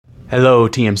Hello,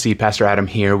 TMC. Pastor Adam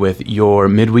here with your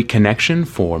midweek connection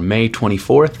for May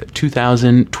 24th,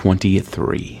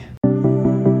 2023.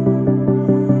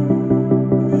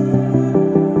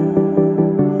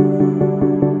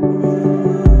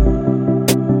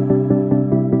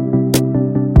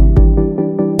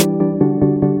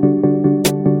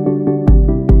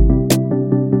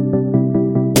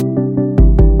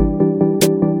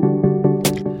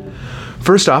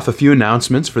 First off, a few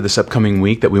announcements for this upcoming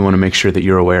week that we want to make sure that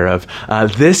you're aware of.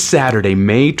 This Saturday,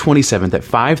 May 27th at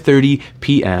 5:30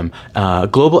 p.m.,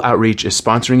 Global Outreach is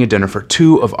sponsoring a dinner for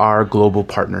two of our global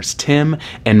partners, Tim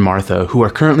and Martha, who are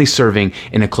currently serving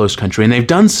in a closed country, and they've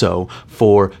done so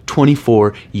for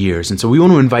 24 years. And so we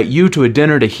want to invite you to a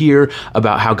dinner to hear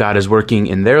about how God is working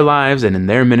in their lives and in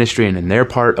their ministry and in their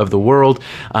part of the world,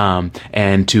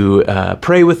 and to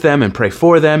pray with them and pray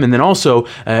for them. And then also,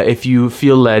 if you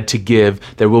feel led to give,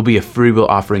 there will be a free will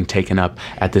offering taken up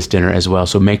at this dinner as well.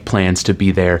 So make plans to be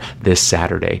there this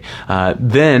Saturday.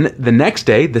 Then the next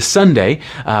day, the Sunday,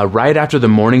 right after the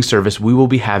morning service, we will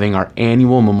be having our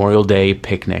annual Memorial Day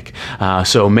picnic.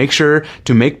 So make sure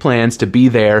to make plans to be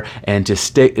there and to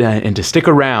stick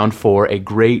around for a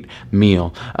great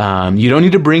meal. You don't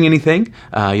need to bring anything.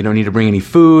 You don't need to bring any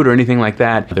food or anything like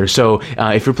that. So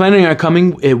if you're planning on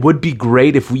coming, it would be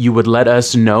great if you would let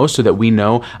us know so that we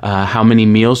know how many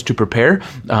meals to prepare.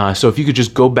 So if you could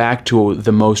just go back to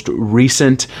the most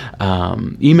recent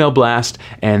email blast,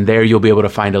 and there you'll be able to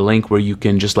find a link where you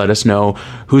can just let us know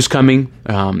who's coming,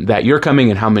 that you're coming,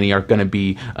 and how many are going to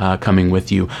be coming with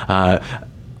you.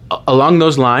 Along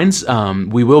those lines,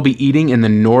 we will be eating in the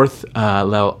north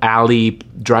alley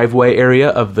driveway area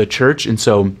of the church, and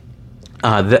so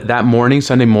that morning,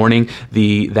 Sunday morning,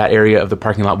 that area of the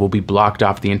parking lot will be blocked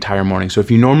off the entire morning. So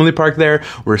if you normally park there,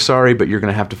 we're sorry, but you're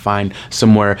going to have to find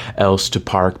somewhere else to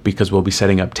park, because we'll be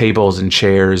setting up tables and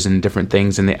chairs and different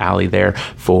things in the alley there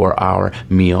for our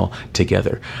meal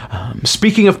together.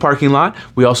 Speaking of parking lot,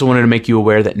 we also wanted to make you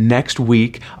aware that next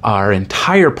week, our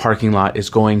entire parking lot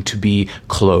is going to be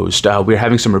closed. We're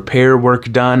having some repair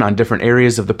work done on different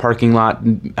areas of the parking lot,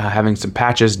 having some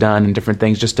patches done and different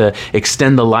things just to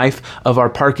extend the life of our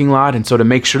parking lot, and so to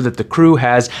make sure that the crew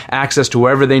has access to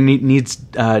wherever they need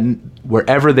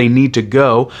to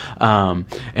go,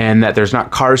 and that there's not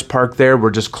cars parked there.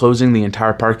 We're just closing the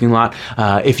entire parking lot.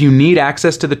 If you need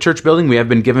access to the church building, we have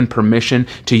been given permission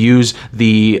to use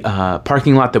the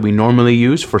parking lot that we normally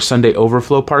use for Sunday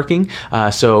overflow parking.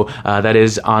 So that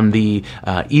is on the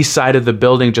east side of the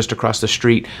building, just across the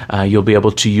street. You'll be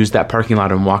able to use that parking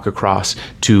lot and walk across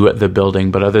to the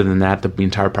building. But other than that, the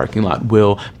entire parking lot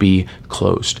will be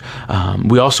closed.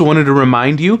 We also wanted to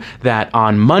remind you that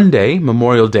on Monday,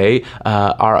 Memorial Day,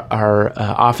 our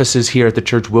offices here at the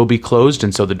church will be closed,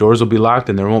 and so the doors will be locked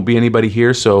and there won't be anybody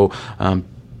here, so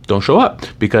don't show up,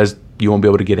 because you won't be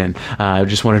able to get in. I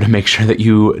just wanted to make sure that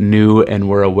you knew and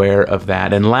were aware of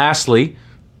that. And lastly,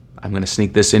 I'm going to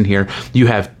sneak this in here. You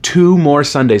have 2 more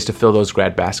Sundays to fill those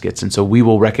grad baskets. And so we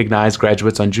will recognize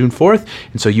graduates on June 4th.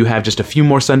 And so you have just a few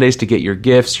more Sundays to get your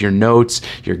gifts, your notes,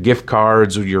 your gift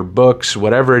cards, or your books,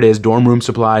 whatever it is, dorm room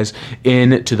supplies,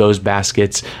 into those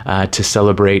baskets to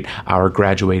celebrate our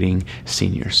graduating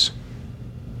seniors.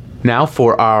 Now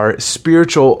for our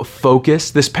spiritual focus.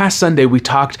 This past Sunday, we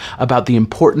talked about the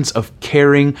importance of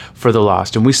caring for the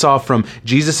lost. And we saw from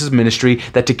Jesus' ministry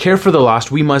that to care for the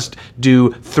lost, we must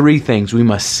do 3 things. We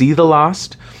must see the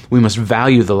lost, we must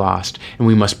value the lost, and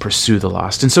we must pursue the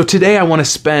lost. And so today I want to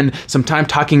spend some time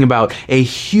talking about a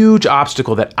huge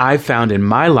obstacle that I've found in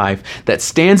my life that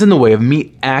stands in the way of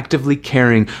me actively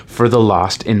caring for the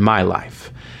lost in my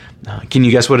life. Can you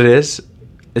guess what it is?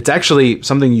 It's actually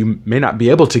something you may not be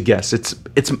able to guess. It's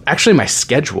actually my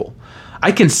schedule.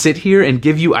 I can sit here and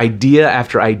give you idea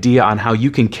after idea on how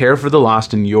you can care for the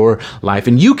lost in your life.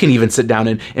 And you can even sit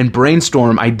down and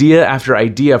brainstorm idea after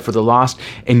idea for the lost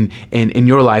in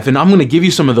your life. And I'm going to give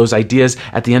you some of those ideas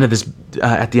at the end of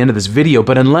this video.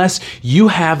 But unless you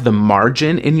have the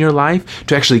margin in your life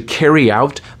to actually carry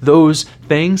out those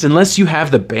things, unless you have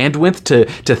the bandwidth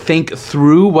to think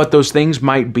through what those things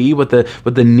might be, what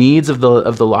the needs of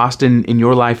the lost in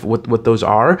your life, what those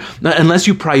are, unless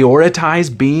you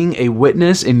prioritize being a witness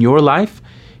in your life,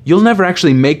 you'll never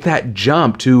actually make that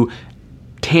jump to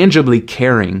tangibly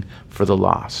caring for the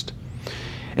lost.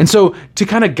 And so to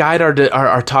kind of guide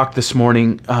our talk this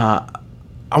morning,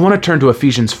 I want to turn to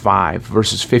Ephesians 5,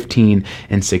 verses 15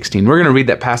 and 16. We're going to read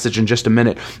that passage in just a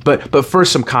minute, but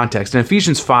first some context. In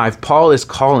Ephesians 5, Paul is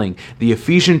calling the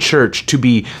Ephesian church to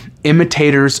be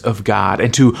imitators of God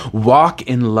and to walk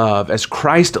in love as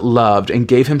Christ loved and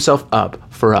gave himself up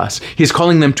for us. He's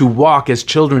calling them to walk as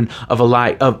children of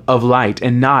light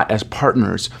and not as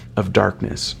partners of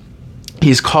darkness.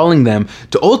 He's calling them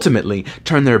to ultimately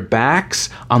turn their backs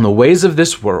on the ways of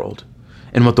this world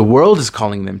and what the world is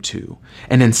calling them to,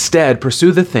 and instead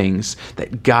pursue the things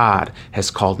that God has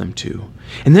called them to.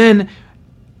 And then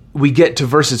we get to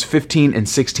verses 15 and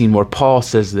 16 where Paul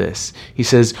says this. He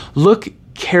says, "Look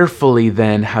carefully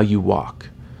then how you walk,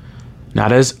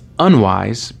 not as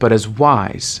unwise, but as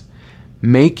wise,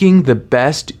 making the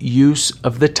best use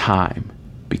of the time,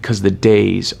 because the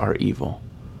days are evil."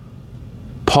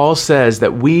 Paul says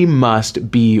that we must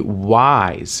be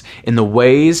wise in the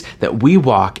ways that we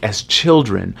walk as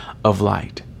children of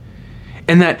light.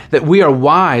 And that we are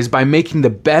wise by making the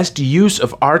best use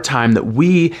of our time that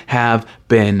we have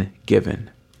been given.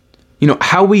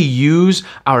 How we use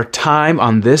our time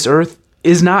on this earth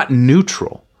is not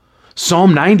neutral.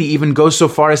 Psalm 90 even goes so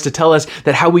far as to tell us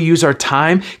that how we use our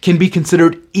time can be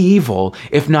considered evil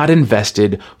if not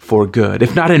invested for good,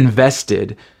 if not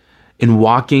invested in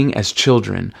walking as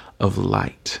children of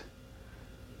light.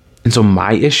 And so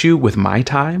my issue with my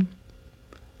time,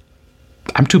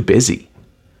 I'm too busy.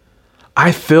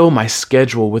 I fill my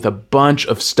schedule with a bunch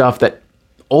of stuff that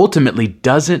ultimately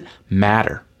doesn't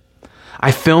matter. I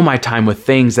fill my time with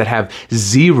things that have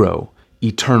zero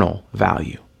eternal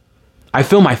value. I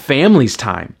fill my family's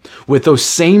time with those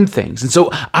same things. And so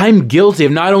I'm guilty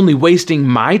of not only wasting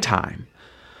my time,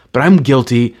 but I'm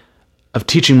guilty of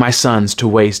teaching my sons to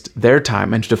waste their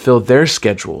time and to fill their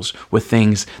schedules with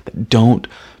things that don't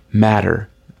matter.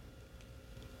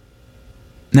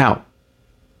 Now,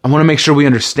 I want to make sure we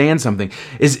understand something.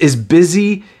 Is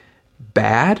busy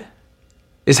bad?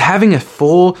 Is having a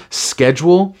full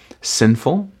schedule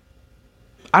sinful?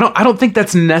 I don't think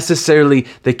that's necessarily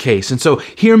the case. And so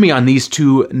hear me on these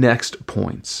two next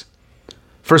points.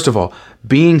 First of all,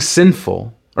 being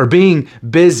sinful or being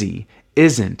busy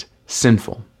isn't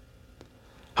sinful.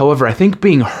 However, I think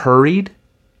being hurried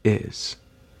is.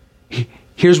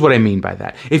 Here's what I mean by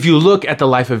that. If you look at the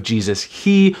life of Jesus,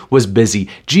 he was busy.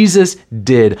 Jesus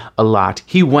did a lot.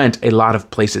 He went a lot of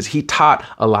places. He taught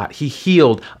a lot. He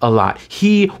healed a lot.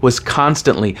 He was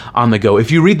constantly on the go.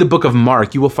 If you read the book of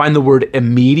Mark, you will find the word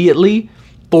immediately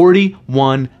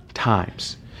 41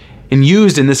 times. And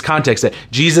used in this context that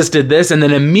Jesus did this and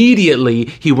then immediately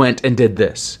he went and did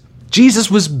this. Jesus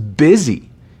was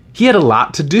busy. He had a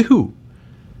lot to do.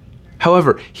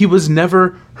 However, he was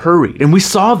never hurried. And we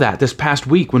saw that this past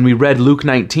week when we read Luke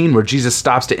 19, where Jesus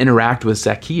stops to interact with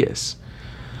Zacchaeus.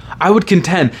 I would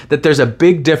contend that there's a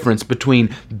big difference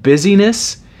between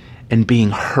busyness and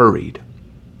being hurried.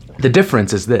 The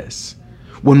difference is this.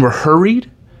 When we're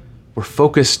hurried, we're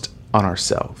focused on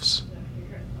ourselves.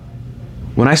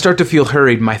 When I start to feel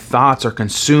hurried, my thoughts are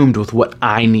consumed with what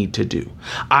I need to do.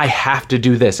 I have to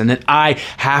do this, and then I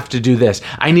have to do this.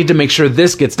 I need to make sure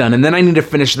this gets done, and then I need to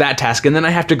finish that task, and then I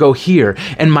have to go here.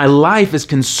 And my life is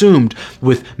consumed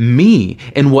with me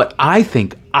and what I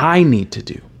think I need to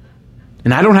do.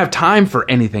 And I don't have time for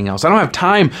anything else. I don't have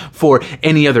time for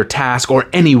any other task or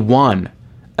anyone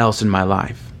else in my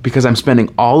life because I'm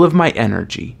spending all of my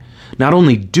energy not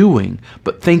only doing,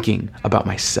 but thinking about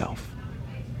myself.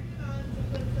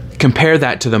 Compare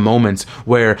that to the moments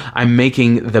where I'm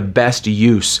making the best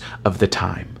use of the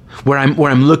time, where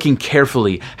I'm looking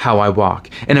carefully how I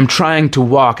walk, and I'm trying to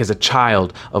walk as a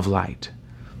child of light.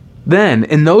 Then,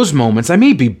 in those moments, I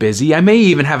may be busy, I may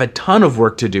even have a ton of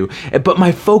work to do, but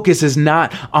my focus is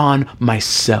not on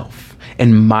myself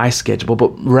and my schedule,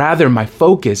 but rather my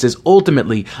focus is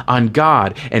ultimately on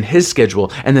God and His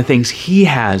schedule and the things He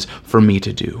has for me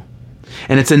to do.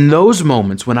 And it's in those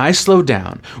moments when I slow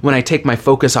down, when I take my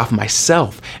focus off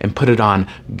myself and put it on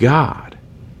God,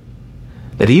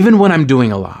 that even when I'm doing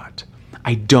a lot,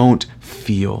 I don't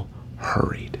feel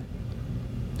hurried.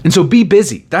 And so be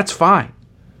busy, that's fine,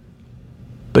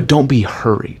 but don't be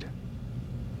hurried.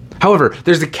 However,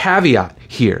 there's a caveat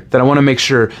here that I want to make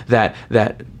sure that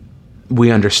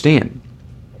we understand.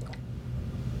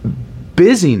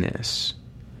 Busyness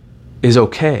is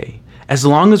okay as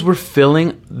long as we're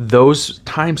filling those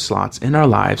time slots in our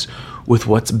lives with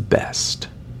what's best.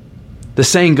 The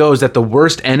saying goes that the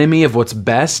worst enemy of what's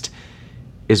best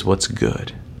is what's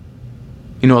good.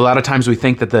 A lot of times we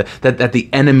think that the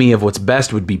enemy of what's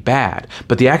best would be bad,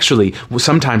 but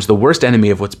sometimes the worst enemy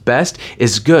of what's best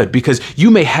is good, because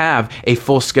you may have a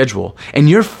full schedule and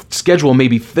your schedule may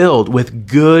be filled with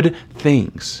good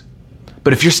things.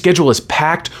 But if your schedule is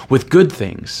packed with good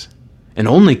things, and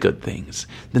only good things,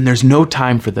 then there's no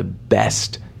time for the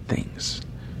best things.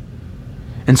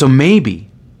 And so maybe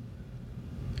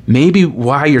Maybe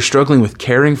why you're struggling with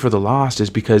caring for the lost is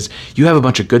because you have a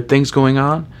bunch of good things going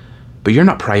on, but you're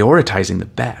not prioritizing the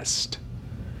best.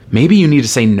 Maybe you need to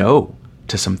say no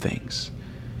to some things.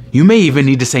 You may even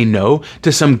need to say no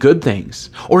to some good things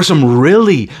or some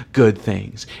really good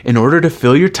things in order to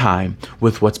fill your time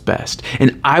with what's best.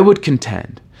 And I would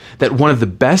contend that one of the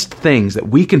best things that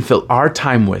we can fill our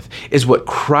time with is what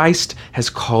Christ has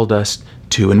called us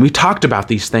to. And we talked about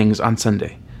these things on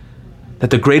Sunday. That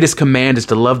the greatest command is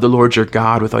to love the Lord your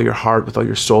God with all your heart, with all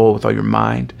your soul, with all your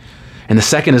mind. And the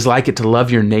second is like it, to love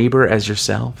your neighbor as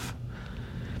yourself.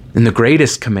 And the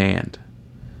greatest command,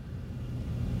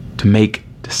 to make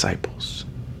disciples,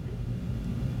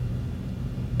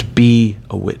 to be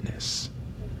a witness.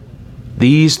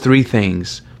 These three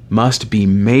things must be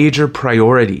major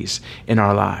priorities in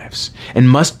our lives and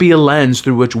must be a lens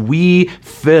through which we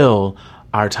fill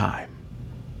our time.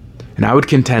 And I would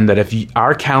contend that if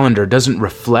our calendar doesn't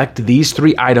reflect these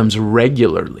three items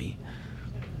regularly,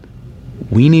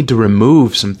 we need to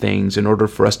remove some things in order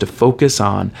for us to focus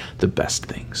on the best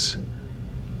things.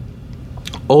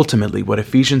 Ultimately, what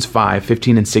Ephesians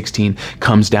 5:15 and 16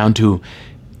 comes down to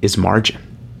is margin.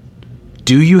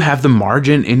 Do you have the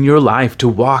margin in your life to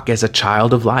walk as a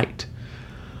child of light?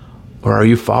 Or are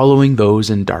you following those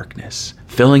in darkness,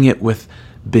 filling it with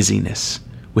busyness,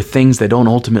 with things that don't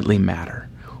ultimately matter,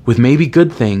 with maybe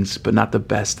good things, but not the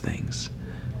best things?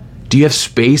 Do you have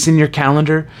space in your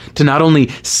calendar to not only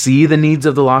see the needs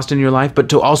of the lost in your life, but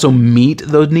to also meet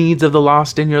the needs of the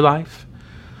lost in your life?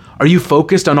 Are you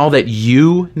focused on all that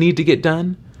you need to get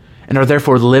done and are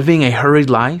therefore living a hurried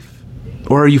life?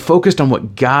 Or are you focused on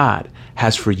what God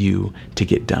has for you to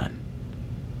get done?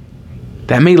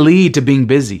 That may lead to being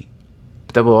busy,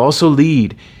 but that will also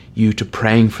lead you to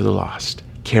praying for the lost,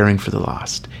 caring for the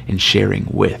lost, and sharing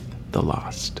with the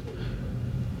lost.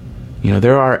 You know,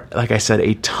 there are, like I said,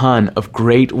 a ton of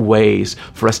great ways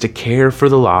for us to care for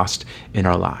the lost in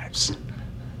our lives.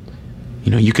 You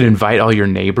know, you could invite all your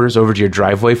neighbors over to your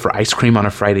driveway for ice cream on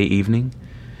a Friday evening.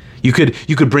 You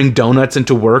could bring donuts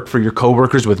into work for your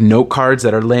coworkers with note cards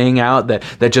that are laying out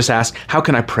that just ask, how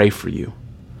can I pray for you?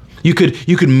 You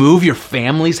could move your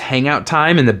family's hangout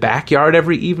time in the backyard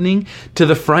every evening to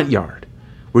the front yard,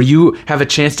 where you have a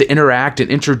chance to interact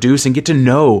and introduce and get to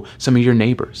know some of your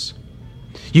neighbors.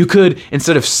 You could,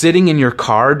 instead of sitting in your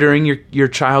car during your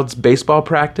child's baseball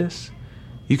practice,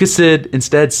 you could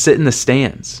instead sit in the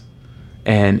stands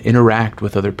and interact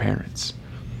with other parents.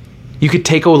 You could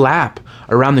take a lap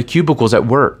around the cubicles at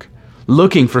work,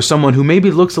 looking for someone who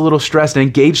maybe looks a little stressed and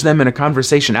engage them in a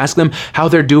conversation. Ask them how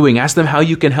they're doing. Ask them how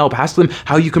you can help. Ask them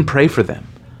how you can pray for them.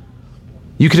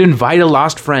 You could invite a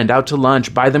lost friend out to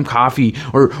lunch, buy them coffee,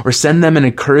 or send them an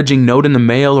encouraging note in the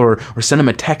mail, or send them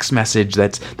a text message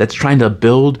that's trying to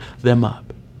build them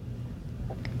up.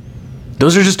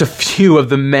 Those are just a few of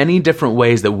the many different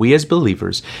ways that we as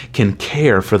believers can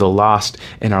care for the lost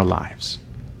in our lives.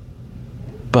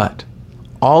 But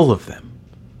all of them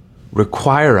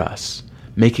require us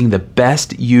making the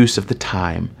best use of the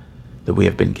time that we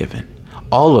have been given.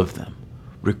 All of them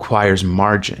requires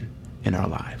margin in our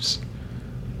lives.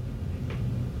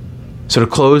 So to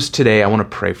close today, I want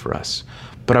to pray for us.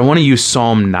 But I want to use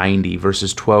Psalm 90,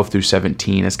 verses 12 through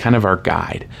 17 as kind of our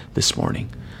guide this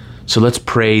morning. So let's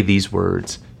pray these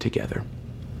words together.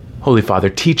 Holy Father,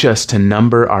 teach us to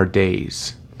number our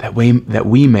days, that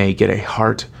we may get a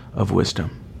heart of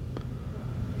wisdom.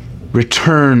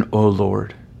 Return, O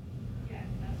Lord.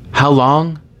 How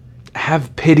long?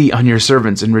 Have pity on your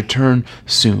servants and return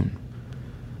soon.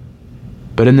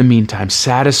 But in the meantime,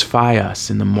 satisfy us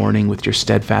in the morning with your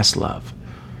steadfast love,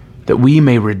 that we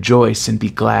may rejoice and be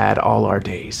glad all our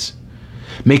days.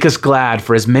 Make us glad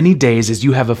for as many days as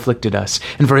you have afflicted us,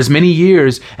 and for as many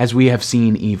years as we have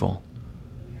seen evil.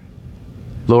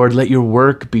 Lord, let your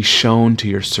work be shown to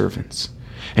your servants,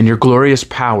 and your glorious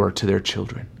power to their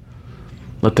children.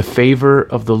 Let the favor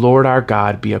of the Lord our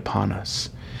God be upon us,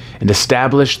 and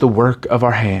establish the work of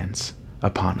our hands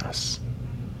upon us.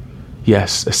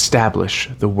 Yes, establish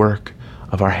the work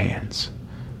of our hands.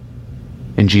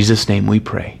 In Jesus' name we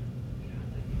pray.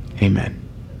 Amen.